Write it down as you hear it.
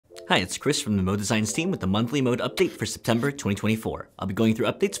Hi, it's Chris from the Mode Designs team with the monthly mode update for September 2024. I'll be going through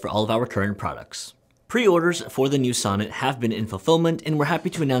updates for all of our current products. Pre-orders for the new Sonnet have been in fulfillment, and we're happy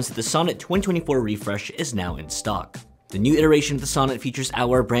to announce that the Sonnet 2024 refresh is now in stock. The new iteration of the Sonnet features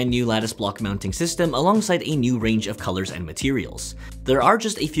our brand new lattice block mounting system alongside a new range of colors and materials. There are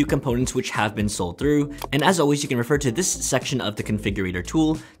just a few components which have been sold through, and as always you can refer to this section of the configurator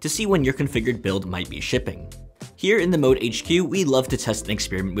tool to see when your configured build might be shipping. Here in the Mode HQ, we love to test and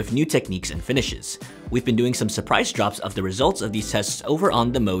experiment with new techniques and finishes. We've been doing some surprise drops of the results of these tests over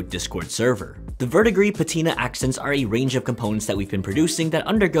on the Mode Discord server. The verdigris patina accents are a range of components that we've been producing that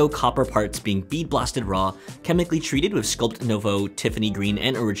undergo copper parts being bead blasted raw, chemically treated with Sculpt Novo, Tiffany Green,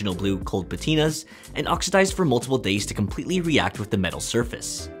 and Original Blue cold patinas, and oxidized for multiple days to completely react with the metal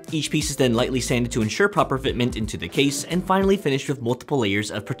surface. Each piece is then lightly sanded to ensure proper fitment into the case, and finally finished with multiple layers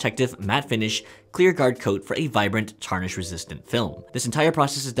of protective matte finish clear guard coat for a vibrant tarnish resistant film. This entire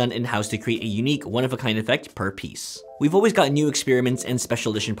process is done in-house to create a unique one-of-a-kind effect per piece. We've always got new experiments and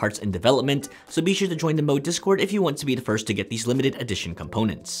special edition parts in development, so be sure to join the Mode Discord if you want to be the first to get these limited edition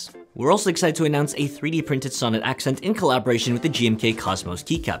components. We're also excited to announce a 3D printed Sonnet accent in collaboration with the GMK Cosmos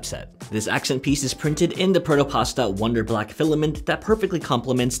keycap set. This accent piece is printed in the Protopasta Wonder Black filament that perfectly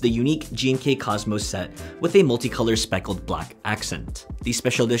complements the unique GMK Cosmos set with a multicolor speckled black accent. These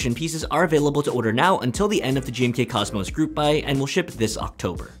special edition pieces are available to order now until the end of the GMK Cosmos group buy and will ship this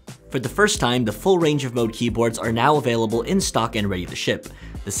October. For the first time, the full range of Mode keyboards are now available in stock and ready to ship.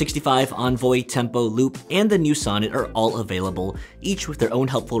 The 65, Envoy, Tempo, Loop, and the new Sonnet are all available, each with their own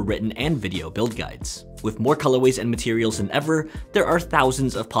helpful written and video build guides. With more colorways and materials than ever, there are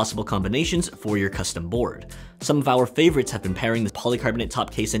thousands of possible combinations for your custom board. Some of our favorites have been pairing the polycarbonate top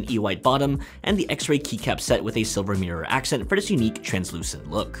case and E-white bottom, and the X-ray keycap set with a silver mirror accent for this unique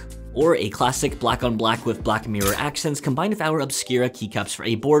translucent look. Or a classic black on black with black mirror accents combined with our Obscura keycaps for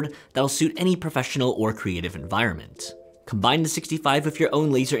a board that'll suit any professional or creative environment. Combine the 65 with your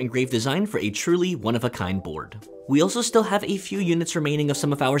own laser engraved design for a truly one-of-a-kind board. We also still have a few units remaining of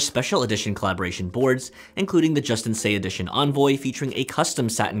some of our special edition collaboration boards, including the Justin Say edition Envoy featuring a custom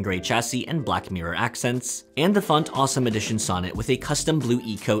satin gray chassis and black mirror accents, and the Font Awesome edition Sonnet with a custom blue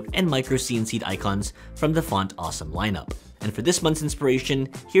E-coat and micro CNC'd icons from the Font Awesome lineup. And for this month's inspiration,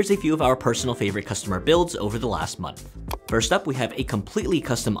 here's a few of our personal favorite customer builds over the last month. First up, we have a completely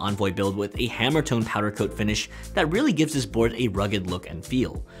custom Envoy build with a hammer tone powder coat finish that really gives this board a rugged look and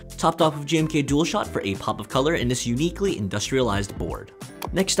feel. Topped off with GMK DualShot for a pop of color in this uniquely industrialized board.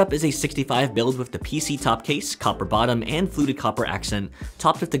 Next up is a 65 build with the PC top case, copper bottom, and fluted copper accent,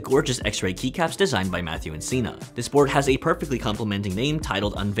 topped with the gorgeous X-ray keycaps designed by Matthew and Sina. This board has a perfectly complementing name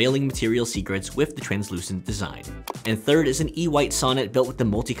titled Unveiling Material Secrets with the translucent design. And third is an E-white Sonnet built with the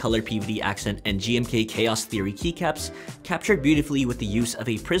multicolored PVD accent and GMK Chaos Theory keycaps, captured beautifully with the use of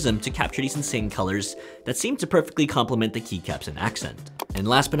a prism to capture these insane colors that seem to perfectly complement the keycaps and accent. And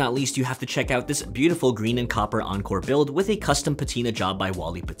last but not least, you have to check out this beautiful green and copper encore build with a custom patina job by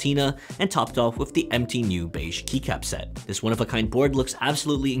Wally Patina and topped off with the empty new beige keycap set. This one-of-a-kind board looks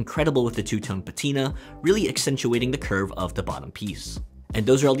absolutely incredible with the two-tone patina, really accentuating the curve of the bottom piece. And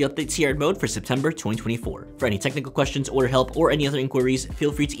those are all the updates here at Mode for September 2024. For any technical questions, order help, or any other inquiries,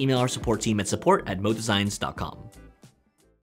 feel free to email our support team at support@modedesigns.com.